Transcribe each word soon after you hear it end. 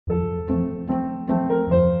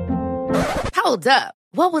Hold up.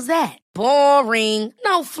 What was that? Boring.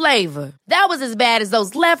 No flavor. That was as bad as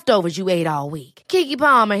those leftovers you ate all week. Keke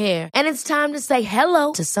Palmer here, and it's time to say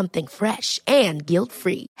hello to something fresh and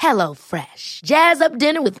guilt-free. Hello Fresh. Jazz up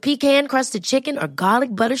dinner with pecan-crusted chicken or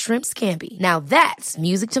garlic butter shrimp scampi. Now that's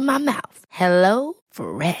music to my mouth. Hello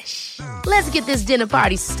Fresh. Let's get this dinner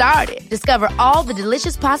party started. Discover all the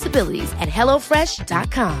delicious possibilities at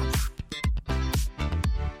hellofresh.com.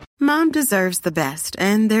 Mom deserves the best,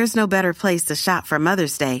 and there's no better place to shop for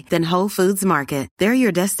Mother's Day than Whole Foods Market. They're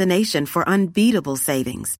your destination for unbeatable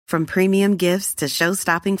savings, from premium gifts to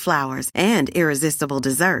show-stopping flowers and irresistible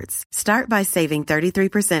desserts. Start by saving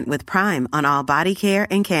 33% with Prime on all body care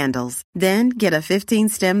and candles. Then get a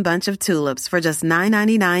 15-stem bunch of tulips for just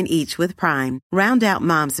 $9.99 each with Prime. Round out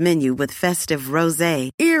Mom's menu with festive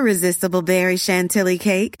rosé, irresistible berry chantilly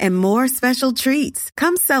cake, and more special treats.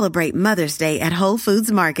 Come celebrate Mother's Day at Whole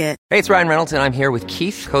Foods Market. Hey, it's Ryan Reynolds, and I'm here with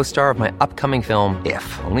Keith, co-star of my upcoming film,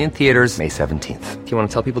 If, only in theaters May 17th. Do you want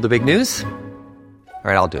to tell people the big news? All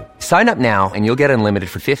right, I'll do it. Sign up now and you'll get unlimited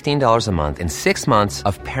for $15 a month and 6 months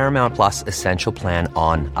of Paramount Plus Essential Plan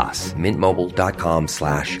on us.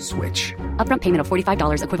 MintMobile.com/switch. Upfront payment of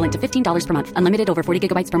 $45 equivalent to $15 per month. Unlimited over 40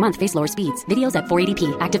 gigabytes per month. Face lower speeds. Videos at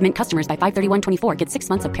 480p. Active Mint customers by 531.24 get 6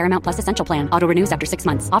 months of Paramount Plus Essential Plan. Auto renews after 6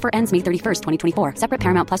 months. Offer ends May 31st, 2024. Separate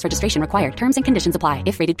Paramount Plus registration required. Terms and conditions apply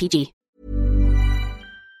if rated PG.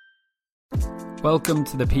 Welcome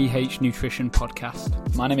to the PH Nutrition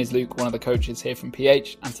Podcast. My name is Luke, one of the coaches here from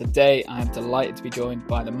PH, and today I am delighted to be joined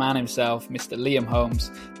by the man himself, Mr. Liam Holmes,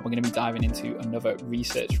 and we're going to be diving into another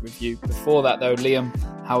research review. Before that though, Liam,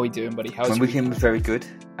 how are we doing, buddy? My weekend was very good.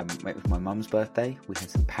 It was my mum's birthday. We had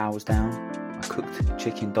some powers down. I cooked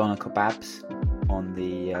chicken doner kebabs on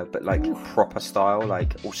the, but like proper style,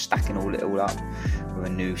 like all stacking it all up with a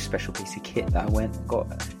new special piece of kit that I went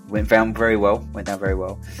down very well. But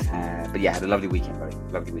yeah, I had a lovely weekend, buddy.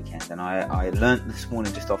 Lovely weekend. And I learnt this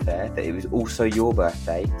morning just off air that it was also your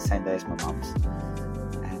birthday, same day as my mum's.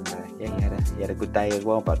 And yeah, you had a good day as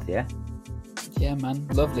well, bud. Yeah. Yeah, man,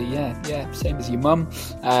 lovely. Yeah, same as your mum.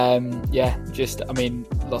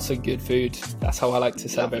 Lots of good food. That's how I like to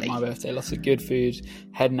celebrate my birthday. Lots of good food.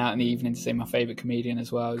 Heading out in the evening to see my favourite comedian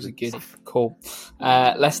as well. It was a good, cool.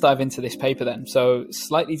 Let's dive into this paper then. So,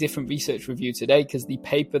 slightly different research review today because the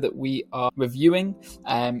paper that we are reviewing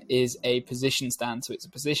is a position stand. So, it's a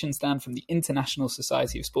position stand from the International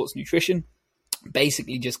Society of Sports Nutrition,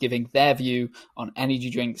 basically just giving their view on energy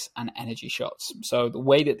drinks and energy shots. So the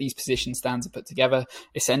way that these position stands are put together,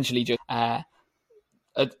 essentially just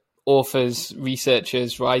authors,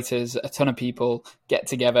 researchers, writers, a ton of people get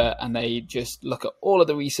together and they just look at all of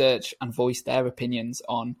the research and voice their opinions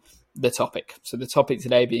on the topic. So the topic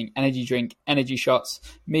today being energy drink, energy shots.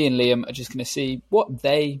 Me and Liam are just going to see what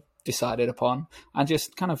they decided upon and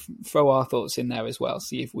just kind of throw our thoughts in there as well,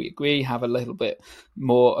 see if we agree, have a little bit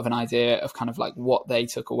more of an idea of kind of like what they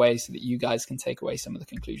took away so that you guys can take away some of the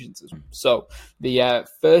conclusions as well. So the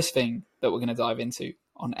first thing that we're going to dive into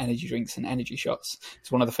on energy drinks and energy shots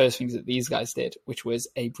is one of the first things that these guys did, which was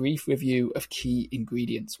a brief review of key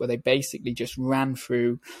ingredients, where they basically just ran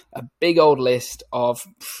through a big old list of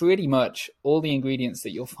pretty much all the ingredients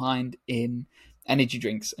that you'll find in energy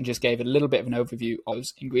drinks and just gave a little bit of an overview of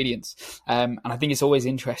those ingredients. And I think it's always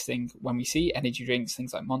interesting when we see energy drinks,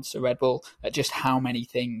 things like Monster, Red Bull, just how many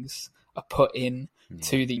things are put in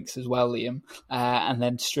to these as well, Liam, and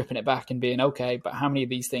then stripping it back and being okay, but how many of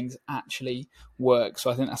these things actually work? So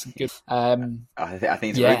I think that's a good... I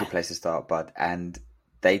think it's a very good place to start, Bud. And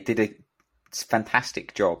they did a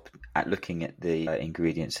fantastic job at looking at the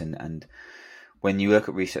ingredients. And when you look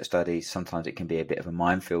at research studies, sometimes it can be a bit of a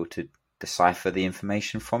minefield to decipher the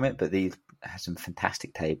information from it, but these have some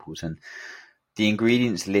fantastic tables, and the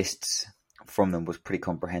ingredients lists from them was pretty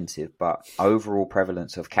comprehensive, but overall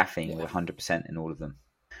prevalence of caffeine was 100% in all of them.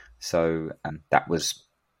 So that was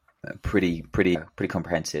pretty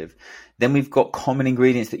comprehensive. Then we've got common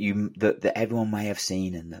ingredients that everyone may have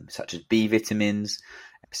seen in them, such as B vitamins,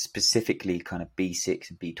 specifically kind of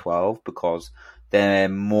B6 and B12, because they're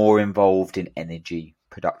more involved in energy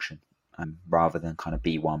production. Rather than kind of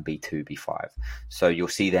B1, B2, B5. So you'll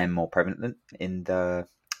see them more prevalent in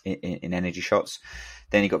energy shots.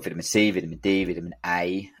 Then you've got vitamin C, vitamin D, vitamin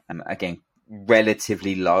A, again,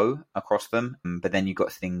 relatively low across them. But then you've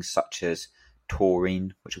got things such as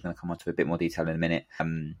taurine, which we're going to come on to a bit more detail in a minute,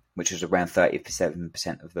 which is around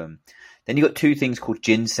 37% of them. Then you've got two things called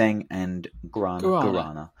ginseng and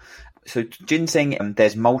guarana. So ginseng,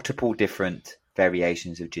 there's multiple different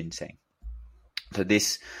variations of ginseng. So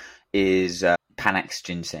this is Panax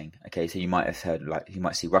ginseng. Okay, so you might have heard, like, you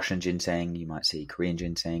might see Russian ginseng, you might see Korean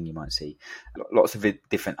ginseng, you might see lots of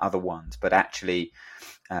different other ones, but actually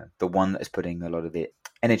the one that is putting a lot of the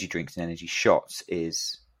energy drinks and energy shots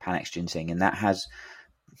is Panax ginseng, and that has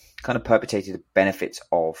kind of perpetuated the benefits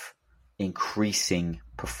of increasing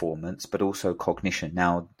performance, but also cognition.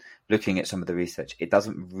 Now, looking at some of the research, it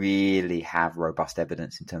doesn't really have robust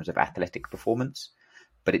evidence in terms of athletic performance,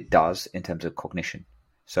 but it does in terms of cognition.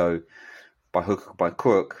 So by hook or by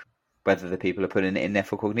crook, whether the people are putting it in there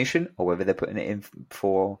for cognition or whether they're putting it in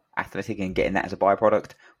for athletic and getting that as a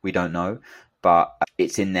byproduct, we don't know. But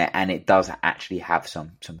it's in there, and it does actually have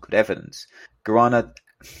some good evidence. Guarana,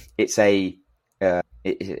 it's a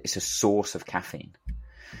source of caffeine.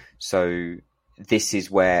 So this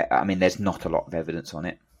is where, I mean, there's not a lot of evidence on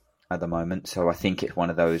it at the moment. So I think it's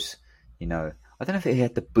one of those, I don't know if it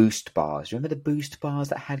had the Boost bars. Remember the Boost bars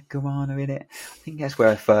that had guarana in it? I think that's where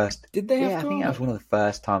I first... Did they have guarana? I think that was one of the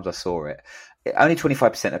first times I saw it. Only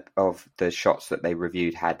 25% of the shots that they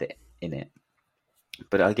reviewed had it in it.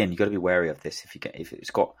 But again, you've got to be wary of this. If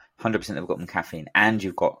it's got 100% have got caffeine and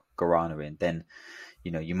you've got guarana in, then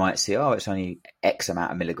you might see, it's only X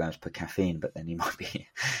amount of milligrams per caffeine, but then you might be,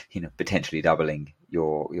 potentially doubling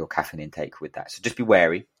your caffeine intake with that. So just be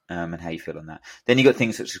wary and how you feel on that. Then you got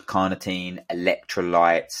things such as carnitine,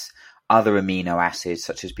 electrolytes, other amino acids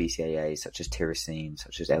such as BCAAs, such as tyrosine,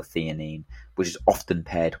 such as L-theanine, which is often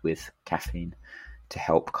paired with caffeine to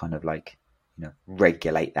help kind of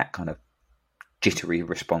regulate that kind of jittery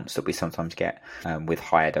response that we sometimes get with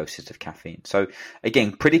higher doses of caffeine. So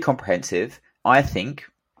again, pretty comprehensive. I think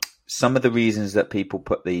some of the reasons that people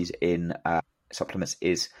put these in supplements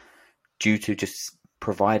is due to just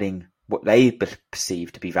providing what they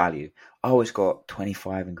perceive to be value. Oh, it's got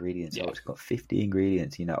 25 ingredients. Yeah. Oh, it's got 50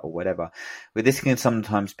 ingredients, or whatever. But this can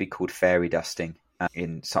sometimes be called fairy dusting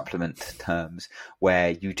in supplement terms,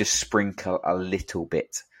 where you just sprinkle a little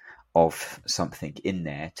bit of something in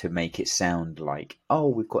there to make it sound like, oh,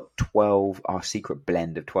 we've got 12, our secret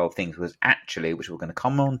blend of 12 things, was actually, which we're going to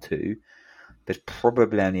come on to, there's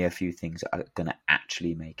probably only a few things that are going to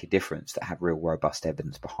actually make a difference that have real robust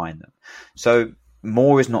evidence behind them. So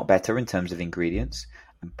more is not better in terms of ingredients,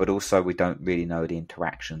 but also we don't really know the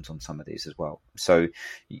interactions on some of these as well. So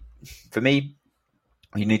for me,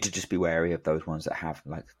 you need to just be wary of those ones that have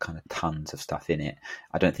kind of tons of stuff in it.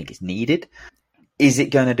 I don't think it's needed. Is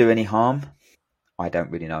it going to do any harm? I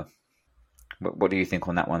don't really know. What do you think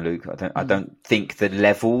on that one, Luke? I don't think the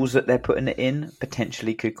levels that they're putting it in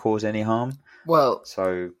potentially could cause any harm. Well,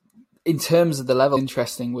 so in terms of the level,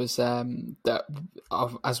 interesting was that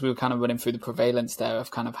as we were kind of running through the prevalence there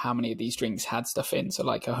of kind of how many of these drinks had stuff in. So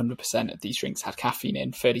 100% of these drinks had caffeine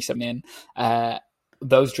in, 37 in.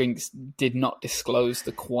 Those drinks did not disclose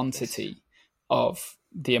the quantity of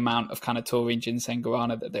the amount of kind of taurine, ginseng,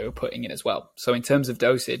 guarana that they were putting in as well. So in terms of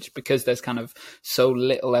dosage, because there's kind of so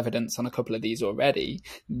little evidence on a couple of these already,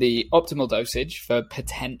 the optimal dosage for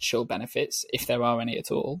potential benefits, if there are any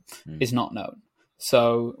at all, is not known.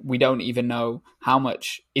 So we don't even know how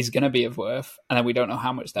much is going to be of worth, and then we don't know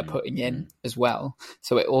how much they're putting in as well.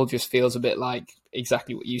 So it all just feels a bit like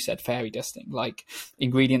exactly what you said, fairy dusting, like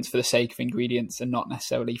ingredients for the sake of ingredients and not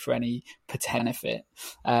necessarily for any benefit.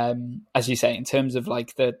 As you say, in terms of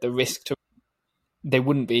the risk to, they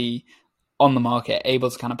wouldn't be on the market able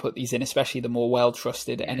to kind of put these in, especially the more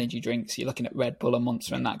well-trusted energy drinks. You're looking at Red Bull and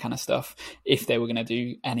Monster and that kind of stuff, if they were going to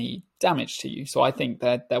do any damage to you. So I think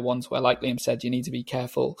they're ones where, like Liam said, you need to be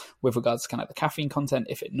careful with regards to kind of the caffeine content.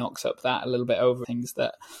 If it knocks up that a little bit over things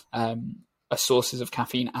that are sources of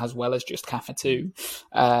caffeine as well as just caffeine.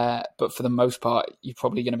 But for the most part, you're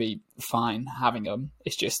probably going to be fine having them.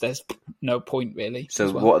 It's just there's no point really.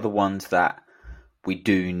 So what are the ones that we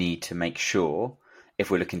do need to make sure, if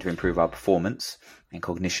we're looking to improve our performance and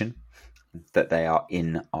cognition, that they are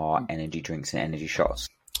in our energy drinks and energy shots?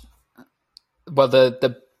 Well,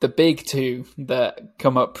 the big two that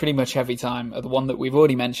come up pretty much every time are the one that we've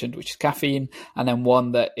already mentioned, which is caffeine, and then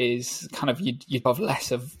one that is kind of you'd have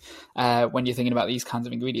less of when you're thinking about these kinds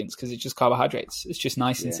of ingredients, because it's just carbohydrates. It's just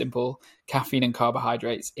nice and simple. Caffeine and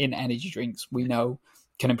carbohydrates in energy drinks, we know,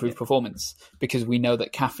 can improve performance, because we know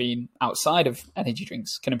that caffeine outside of energy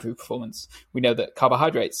drinks can improve performance. We know that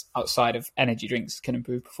carbohydrates outside of energy drinks can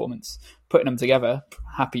improve performance. Putting them together,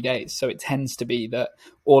 happy days. So it tends to be that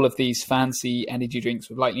all of these fancy energy drinks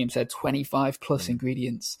with, like Liam said, 25 plus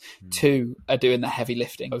ingredients, two are doing the heavy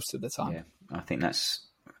lifting most of the time. Yeah, I think that's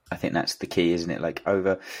the key, isn't it? I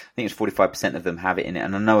think it's 45% of them have it in it.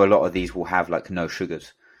 And I know a lot of these will have no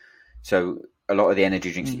sugars. So a lot of the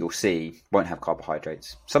energy drinks that you'll see won't have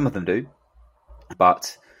carbohydrates. Some of them do,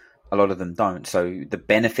 but a lot of them don't. So the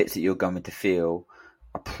benefits that you're going to feel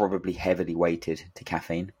are probably heavily weighted to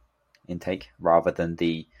caffeine intake rather than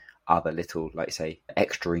the other little, like say,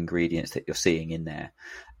 extra ingredients that you're seeing in there.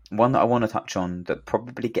 One that I want to touch on that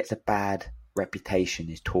probably gets a bad reputation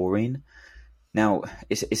is taurine. Now,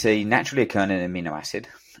 it's a naturally occurring amino acid,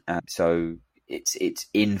 so it's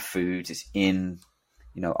in foods, it's in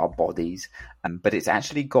our bodies, but it's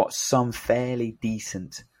actually got some fairly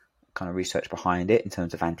decent kind of research behind it in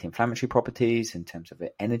terms of anti-inflammatory properties, in terms of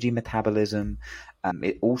energy metabolism.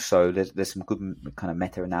 It also there's some good kind of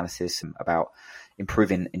meta-analysis about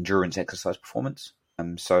improving endurance exercise performance.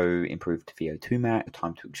 So improved VO2 max,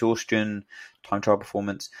 time to exhaustion, time trial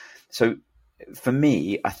performance. So for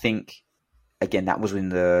me, I think again that was when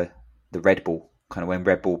the Red Bull kind of when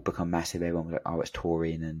Red Bull become massive, everyone was like, oh, it's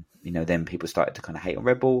taurine, and then people started to kind of hate on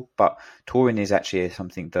Red Bull. But taurine is actually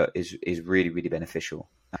something that is really, really beneficial.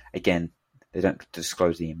 Again, they don't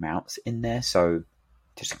disclose the amounts in there, so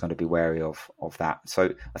just got to be wary of that.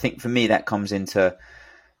 So I think for me that comes into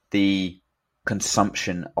the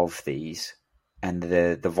consumption of these and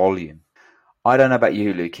the volume. I don't know about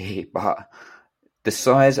you, Lukey, but the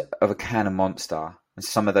size of a can of Monster and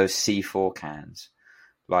some of those C4 cans,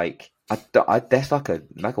 like that's like a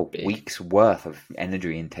week's worth of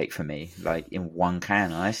energy intake for me, like in one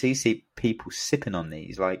can. And I see people sipping on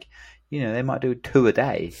these, like, they might do 2 a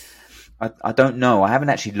day. I don't know. I haven't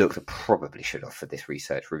actually looked. I probably should have for this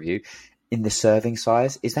research review. In the serving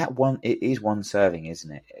size, is that one? It is one serving,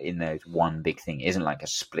 isn't it? In those one big thing, it isn't like a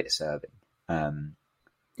split serving.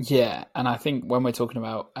 Yeah, and I think when we're talking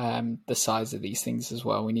about the size of these things as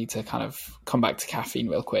well, we need to kind of come back to caffeine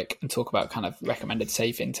real quick and talk about kind of recommended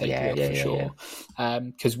safe intake for sure.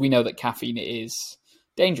 Because we know that caffeine is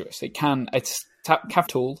dangerous. It's caffeine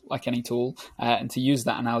tool, like any tool. And to use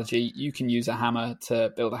that analogy, you can use a hammer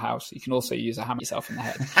to build a house. You can also use a hammer yourself in the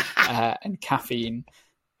head. And caffeine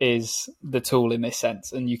is the tool in this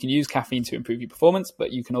sense. And you can use caffeine to improve your performance,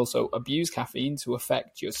 but you can also abuse caffeine to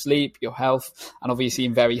affect your sleep, your health, and obviously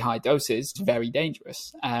in very high doses, it's very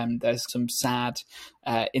dangerous. There's some sad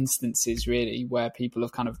instances really where people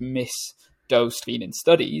have kind of misdosed caffeine in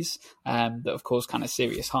studies that have caused kind of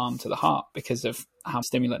serious harm to the heart because of how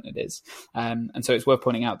stimulant it is. And so it's worth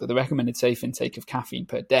pointing out that the recommended safe intake of caffeine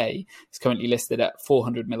per day is currently listed at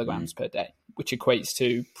 400 milligrams per day, which equates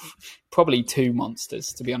to probably 2 Monsters,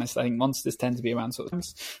 to be honest. I think Monsters tend to be around sort of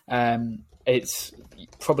it's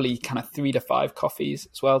probably kind of 3 to 5 coffees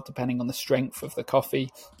as well, depending on the strength of the coffee,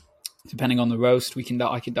 depending on the roast.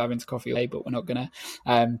 I can dive into coffee later, but we're not gonna.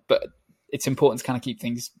 But it's important to kind of keep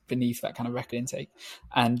things beneath that kind of record intake.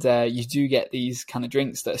 And you do get these kind of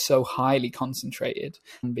drinks that are so highly concentrated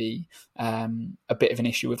can be a bit of an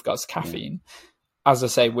issue with regards to caffeine. As I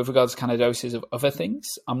say, with regards to kind of doses of other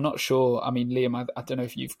things, I'm not sure. I mean, Liam, I don't know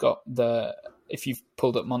if you've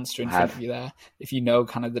pulled up Monster in front of you there, if you know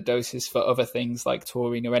kind of the doses for other things like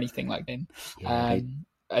taurine or anything like that.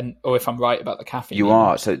 Or if I'm right about the caffeine. You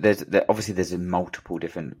are. So there's multiple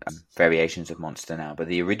different variations of Monster now, but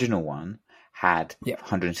the original one had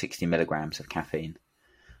 160 milligrams of caffeine,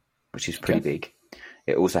 which is pretty big.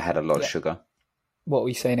 It also had a lot of sugar. What were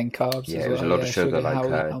you saying in carbs? Yeah, it was a lot of sugar,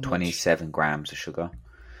 like 27 grams of sugar.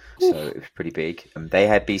 So it was pretty big. They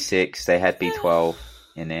had B6, they had B12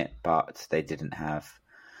 in it, but they didn't have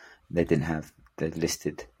the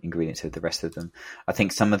listed ingredients of the rest of them. I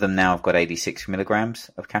think some of them now have got 86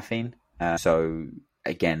 milligrams of caffeine. So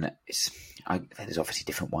again, there's obviously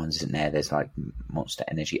different ones, isn't there? There's like Monster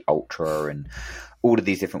Energy Ultra and all of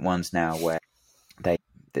these different ones now where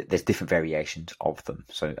there's different variations of them.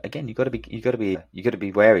 So again, you got to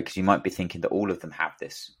be wary, because you might be thinking that all of them have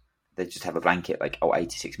this. They just have a blanket like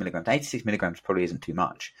 86 milligrams. 86 milligrams probably isn't too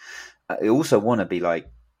much. I also want to be like,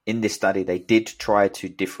 in this study, they did try to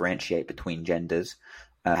differentiate between genders,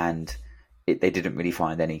 and they didn't really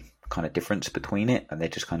find any kind of difference between it, and they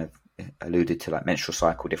just kind of alluded to like menstrual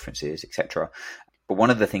cycle differences, etc. But one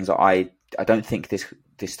of the things that I don't think this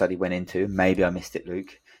study went into, maybe I missed it,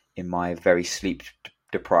 Luke, in my very sleep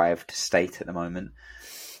deprived state at the moment,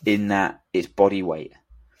 in that it's body weight.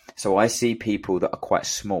 So I see people that are quite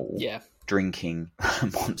small drinking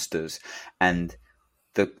Monsters, and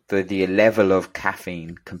the level of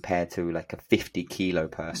caffeine compared to like a 50 kilo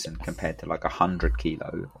person compared to like 100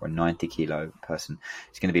 kilo or a 90 kilo person,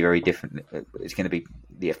 it's going to be very different. It's going to be,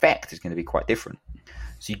 the effect is going to be quite different.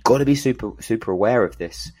 So you've got to be super, super aware of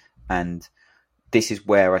this. And this is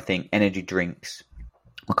where I think energy drinks,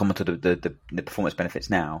 I'll come on to the performance benefits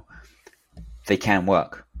now, they can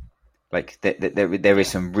work. Like there is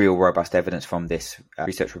some real robust evidence from this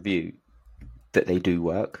research review that they do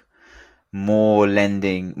work. More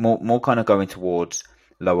kind of going towards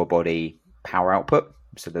lower body power output.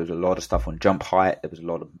 So there was a lot of stuff on jump height. There was a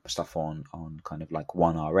lot of stuff on kind of like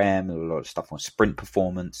 1RM. There was a lot of stuff on sprint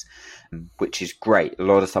performance, which is great. A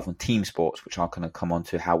lot of stuff on team sports, which I'll kind of come on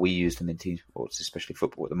to how we use them in team sports, especially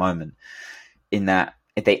football at the moment, in that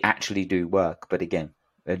they actually do work. But again,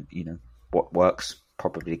 what works?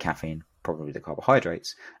 Probably the caffeine, probably the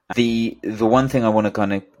carbohydrates. The one thing I want to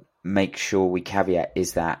kind of make sure we caveat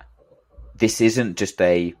is that this isn't just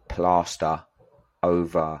a plaster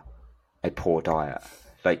over a poor diet.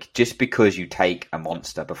 Like, just because you take a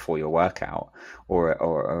Monster before your workout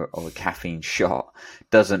or a caffeine shot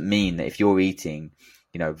doesn't mean that if you're eating,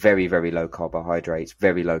 very, very low carbohydrates,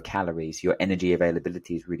 very low calories, your energy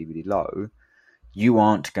availability is really, really low, you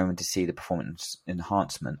aren't going to see the performance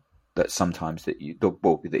enhancement that sometimes that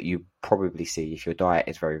you probably see if your diet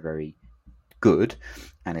is very, very good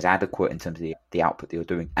and is adequate in terms of the output that you're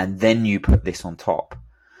doing. And then you put this on top,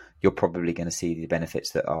 you're probably going to see the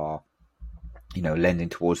benefits that are lending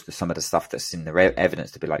towards some of the stuff that's in the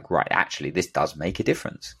evidence to be like, right, actually, this does make a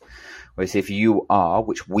difference. Whereas if you are,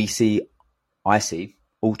 which I see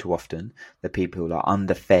all too often, that people who are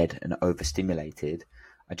underfed and overstimulated,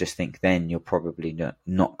 I just think then you're probably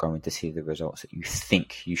not going to see the results that you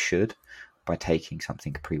think you should by taking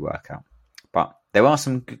something pre-workout. But there are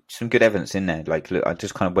some good evidence in there. Like, look, I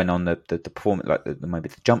just kind of went on the performance, like maybe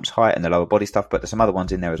the jumps height and the lower body stuff, but there's some other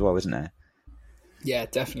ones in there as well, isn't there? Yeah,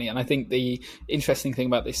 definitely. And I think the interesting thing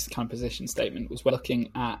about this kind of position statement was we're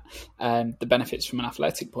looking at the benefits from an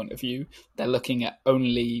athletic point of view. They're looking at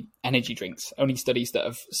only energy drinks, only studies that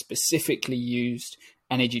have specifically used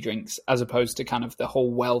energy drinks, as opposed to kind of the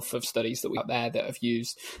whole wealth of studies that we got there that have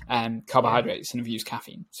used carbohydrates and have used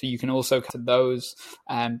caffeine. So you can also come to those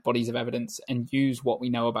bodies of evidence and use what we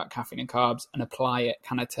know about caffeine and carbs and apply it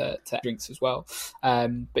kind of to drinks as well.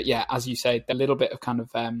 But yeah, as you say, a little bit of kind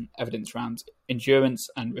of evidence around endurance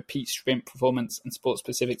and repeat sprint performance and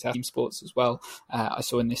sports-specific team sports as well. I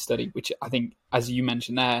saw in this study, which I think, as you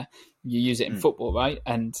mentioned there, you use it in football, right?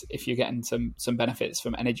 And if you're getting some benefits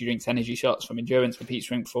from energy drinks, energy shots, from endurance, repeat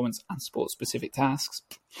sprint performance, and sports-specific tasks,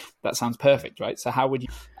 that sounds perfect, right? So how would you,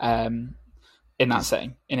 in that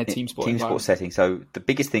setting, in a team sport setting? So the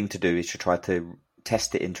biggest thing to do is to try to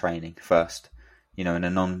test it in training first, in a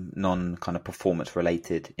non kind of performance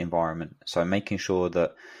related environment. So making sure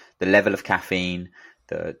that the level of caffeine,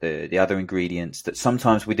 the other ingredients that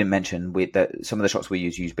sometimes we didn't mention, that some of the shots we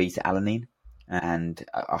use beta alanine. And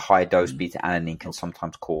a high dose beta alanine can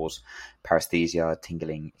sometimes cause paresthesia,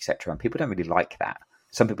 tingling, etc. And people don't really like that.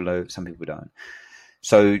 Some people do, some people don't.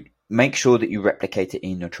 So make sure that you replicate it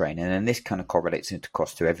in your training. And this kind of correlates into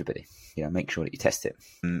cost to everybody. Make sure that you test it.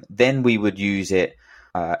 Then we would use it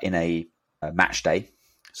in a match day.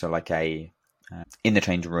 So like in the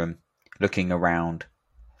changing room, looking around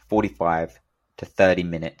 45 to 30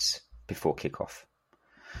 minutes before kickoff.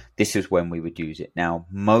 This is when we would use it. Now,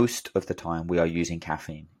 most of the time we are using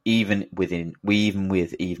caffeine, even with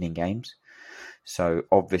evening games. So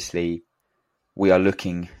obviously we are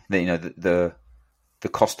looking, the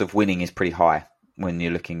cost of winning is pretty high when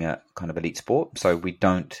you're looking at kind of elite sport. So we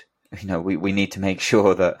don't, we need to make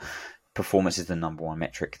sure that performance is the number one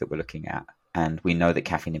metric that we're looking at. And we know that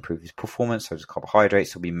caffeine improves performance, so does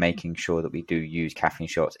carbohydrates. So we'll be making sure that we do use caffeine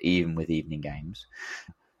shots even with evening games.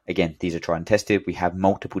 Again, these are tried and tested. We have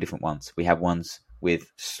multiple different ones. We have ones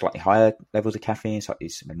with slightly higher levels of caffeine, slightly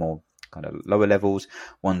more kind of lower levels.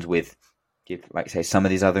 Ones with, like say, some of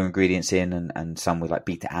these other ingredients in, and some with like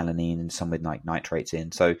beta alanine and some with like nitrates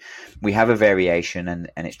in. So we have a variation, and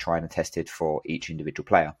it's tried and tested for each individual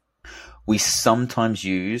player. We sometimes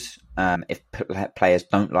use, if players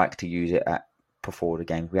don't like to use it before the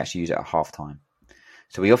game, we actually use it at halftime.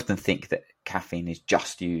 So we often think that caffeine is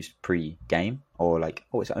just used pre-game, or like,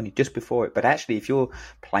 it's only just before it. But actually, if you're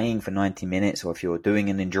playing for 90 minutes, or if you're doing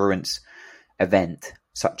an endurance event,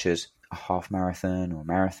 such as a half marathon or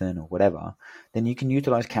marathon or whatever, then you can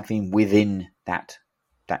utilize caffeine within that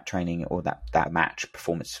training or that match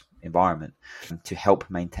performance environment to help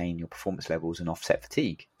maintain your performance levels and offset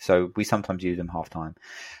fatigue. So we sometimes use them halftime.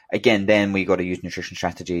 Again, then we got to use nutrition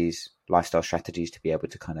strategies, lifestyle strategies to be able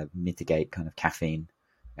to kind of mitigate kind of caffeine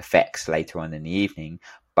effects later on in the evening.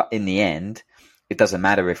 But in the end, it doesn't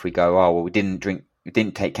matter if we go, we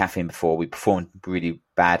didn't take caffeine before, we performed really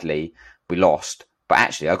badly, we lost, but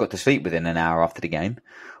actually I got to sleep within an hour after the game.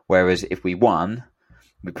 Whereas if we won,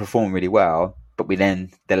 we performed really well, but we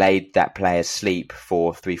then delayed that player's sleep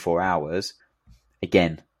for 3-4 hours.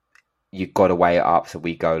 Again, you've got to weigh it up. So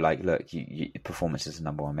we go like, look, performance is the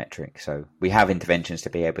number one metric. So we have interventions to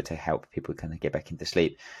be able to help people kind of get back into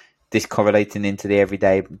sleep. This correlating into the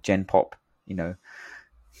everyday Gen Pop,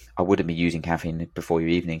 I wouldn't be using caffeine before your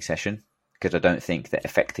evening session, because I don't think that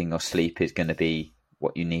affecting your sleep is going to be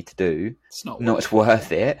what you need to do. It's not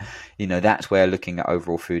worth it. That's where looking at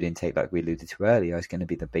overall food intake, like we alluded to earlier, is going to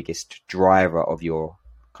be the biggest driver of your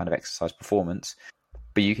kind of exercise performance.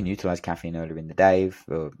 But you can utilize caffeine earlier in the day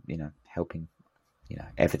for, helping,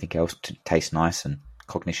 everything else to taste nice and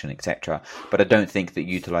cognition, etc. But I don't think that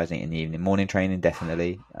utilizing it in the evening, morning training,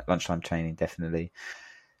 definitely, lunchtime training, definitely.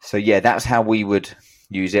 So yeah, that's how we would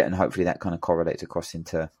use it. And hopefully that kind of correlates across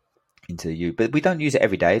into you. But we don't use it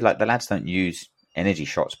every day. Like the lads don't use energy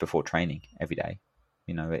shots before training every day.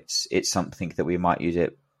 It's something that we might use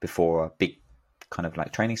it before a big kind of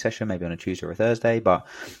like training session, maybe on a Tuesday or a Thursday, but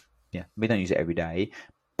yeah, we don't use it every day.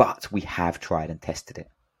 But we have tried and tested it,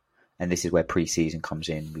 and this is where pre-season comes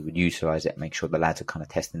in. We would utilize it, make sure the lads are kind of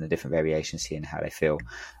testing the different variations, seeing how they feel,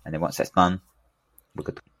 and then once that's done, we're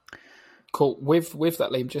good. Cool. With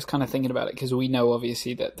that, Liam, just kind of thinking about it, because we know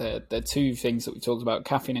obviously that the two things that we talked about,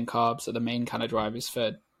 caffeine and carbs, are the main kind of drivers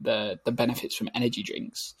for the benefits from energy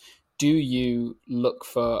drinks. Do you look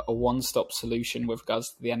for a one-stop solution with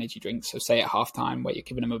regards to the energy drinks? So say at halftime where you're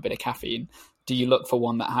giving them a bit of caffeine, do you look for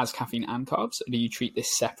one that has caffeine and carbs, or do you treat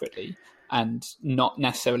this separately and not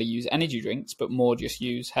necessarily use energy drinks, but more just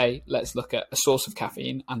use, hey, let's look at a source of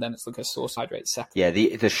caffeine and then let's look at a source of hydrates separately?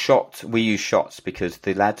 Yeah, the shot, we use shots because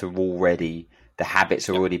the lads are already, the habits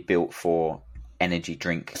are already built for energy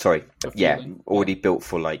drink. Already built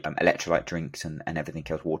for like electrolyte drinks and everything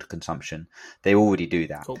else, water consumption. They already do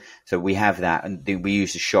that. Cool. So we have that, and we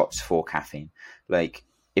use the shots for caffeine. Like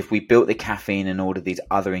if we built the caffeine and all of these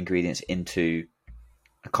other ingredients into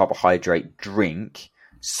a carbohydrate drink,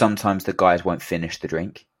 sometimes the guys won't finish the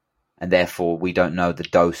drink, and therefore we don't know the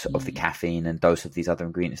dose of the caffeine and dose of these other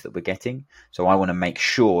ingredients that we're getting. So I want to make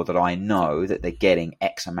sure that I know that they're getting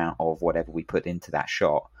X amount of whatever we put into that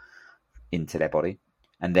shot into their body,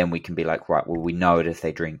 and then we can be like, right, well, we know that if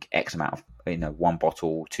they drink X amount of, 1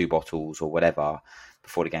 bottle, 2 bottles or whatever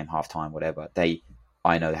before the game, halftime, whatever,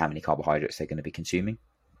 I know how many carbohydrates they're going to be consuming.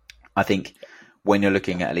 I think when you're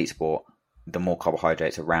looking at elite sport, the more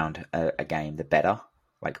carbohydrates around a game, the better,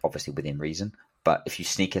 like obviously within reason. But if you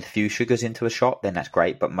sneak a few sugars into a shot, then that's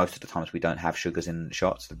great. But most of the times we don't have sugars in the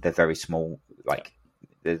shots. They're very small, like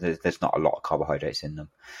there's not a lot of carbohydrates in them.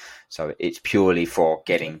 So it's purely for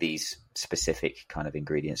getting these specific kind of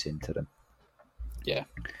ingredients into them. Yeah.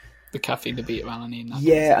 The caffeine, the beta-alanine.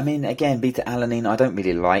 Yeah, I mean, again, beta-alanine, I don't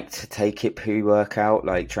really like to take it pre-workout,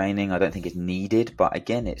 like training. I don't think it's needed. But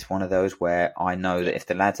again, it's one of those where I know that if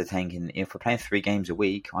the lads are taking, if we're playing 3 games a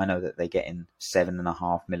week, I know that they're getting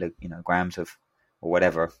 7.5 grams of, or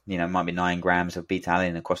whatever, it might be 9 grams of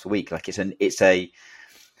beta-alanine across the week. Like it's a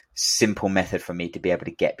simple method for me to be able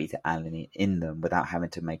to get beta-alanine in them without having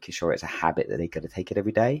to make sure it's a habit that they got to take it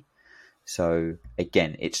every day. So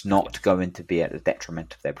again, it's not going to be at the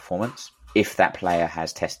detriment of their performance if that player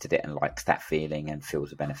has tested it and likes that feeling and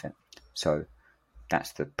feels the benefit. So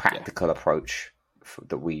that's the practical approach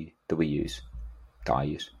that I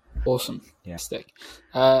use. Awesome. Yeah.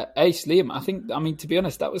 Ace, Liam, I mean, to be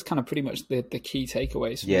honest, that was kind of pretty much the key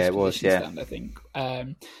takeaways. Yeah, it was. Yeah. Stand, I think.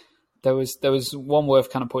 There was one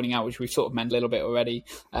worth kind of pointing out, which we've sort of mentioned a little bit already,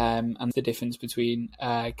 and the difference between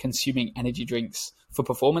consuming energy drinks for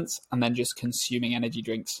performance and then just consuming energy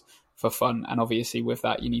drinks for fun. And obviously with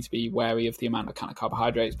that, you need to be wary of the amount of kind of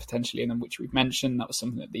carbohydrates potentially in them, which we've mentioned. That was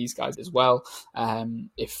something that these guys as well.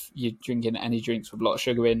 If you're drinking energy drinks with a lot of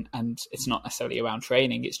sugar in, and it's not necessarily around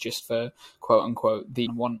training, it's just for quote unquote the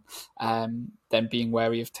one, then being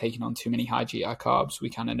wary of taking on too many high GI carbs. We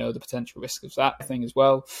kind of know the potential risk of that thing as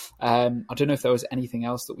well. I don't know if there was anything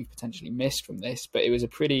else that we potentially missed from this, but it was a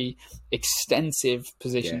pretty extensive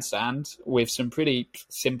position stand with some pretty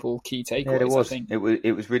simple key takeaways. Yeah, it was. I think.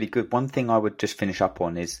 It was really good. One thing I would just finish up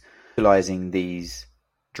on is utilizing these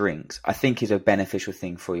drinks, I think, is a beneficial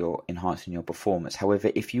thing for your enhancing your performance. However,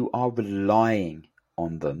 if you are relying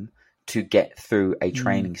on them to get through a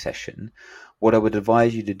training session, what I would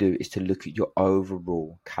advise you to do is to look at your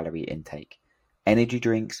overall calorie intake. Energy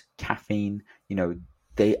drinks, caffeine,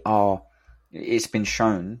 it's been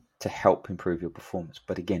shown to help improve your performance.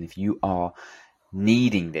 But again, if you are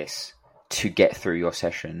needing this to get through your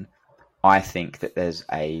session, I think that there's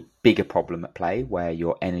a bigger problem at play where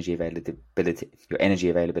your energy availability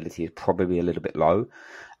is probably a little bit low.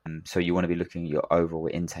 So you want to be looking at your overall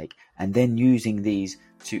intake and then using these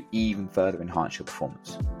to even further enhance your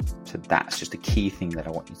performance. So that's just a key thing that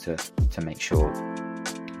I want you to make sure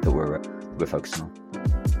that we're focusing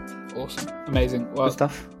on. Awesome. Amazing. Well, good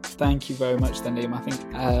stuff. Thank you very much then, Liam. I think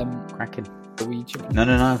cracking.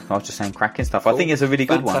 No. I was just saying cracking stuff. Cool. I think it's a really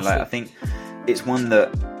good one. Like, I think it's one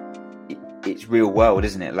that it's real world,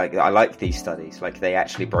 isn't it? Like, I like these studies. Like, they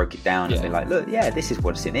actually broke it down and they're like, look, yeah, this is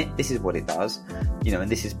what's in it. This is what it does, and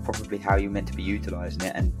this is probably how you're meant to be utilizing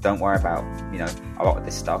it. And don't worry about, a lot of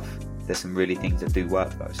this stuff. There's some really things that do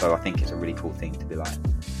work though. So I think it's a really cool thing to be like,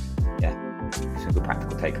 some good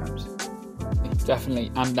practical take homes.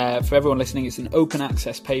 Definitely. And for everyone listening, it's an open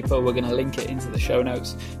access paper. We're going to link it into the show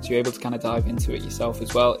notes so you're able to kind of dive into it yourself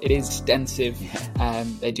as well. It is extensive.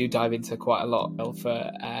 They do dive into quite a lot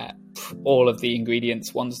for all of the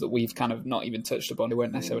ingredients, ones that we've kind of not even touched upon. They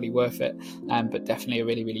weren't necessarily worth it, but definitely a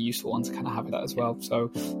really, really useful one to kind of have that as well.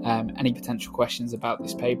 So any potential questions about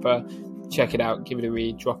this paper, check it out, give it a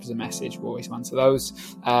read, drop us a message. We'll always answer those.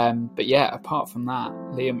 But yeah, apart from that,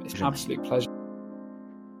 Liam, it's an absolute pleasure.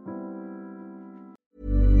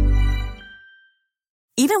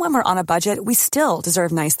 Even when we're on a budget, we still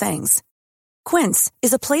deserve nice things. Quince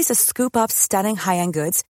is a place to scoop up stunning high-end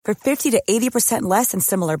goods for 50 to 80% less than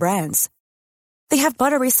similar brands. They have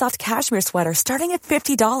buttery soft cashmere sweaters starting at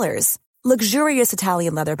 $50, luxurious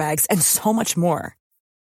Italian leather bags, and so much more.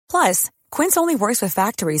 Plus, Quince only works with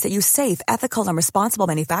factories that use safe, ethical, and responsible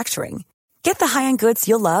manufacturing. Get the high-end goods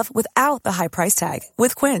you'll love without the high price tag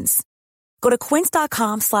with Quince. Go to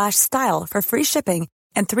quince.com/style for free shipping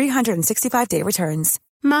and 365-day returns.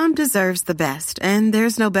 Mom deserves the best, and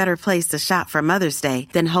there's no better place to shop for Mother's Day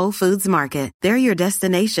than Whole Foods Market. They're your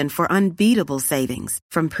destination for unbeatable savings,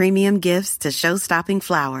 from premium gifts to show-stopping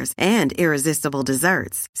flowers and irresistible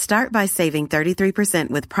desserts. Start by saving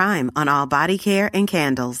 33% with Prime on all body care and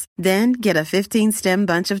candles. Then get a 15-stem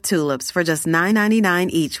bunch of tulips for just $9.99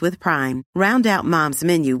 each with Prime. Round out Mom's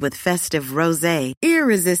menu with festive rosé,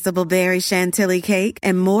 irresistible berry chantilly cake,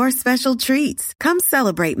 and more special treats. Come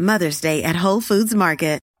celebrate Mother's Day at Whole Foods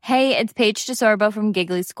Market. Hey, it's Paige DeSorbo from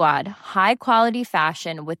Giggly Squad. High quality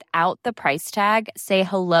fashion without the price tag. Say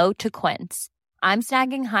hello to Quince. I'm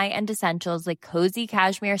snagging high-end essentials like cozy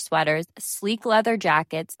cashmere sweaters, sleek leather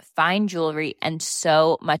jackets, fine jewelry, and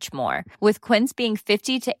so much more. With Quince being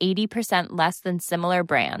 50 to 80% less than similar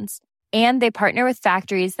brands. And they partner with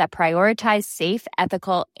factories that prioritize safe,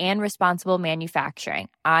 ethical, and responsible manufacturing.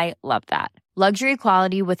 I love that. Luxury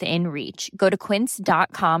quality within reach. Go to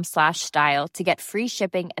quince.com/style to get free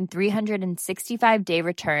shipping and 365-day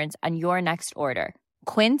returns on your next order.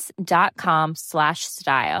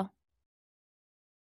 Quince.com/style.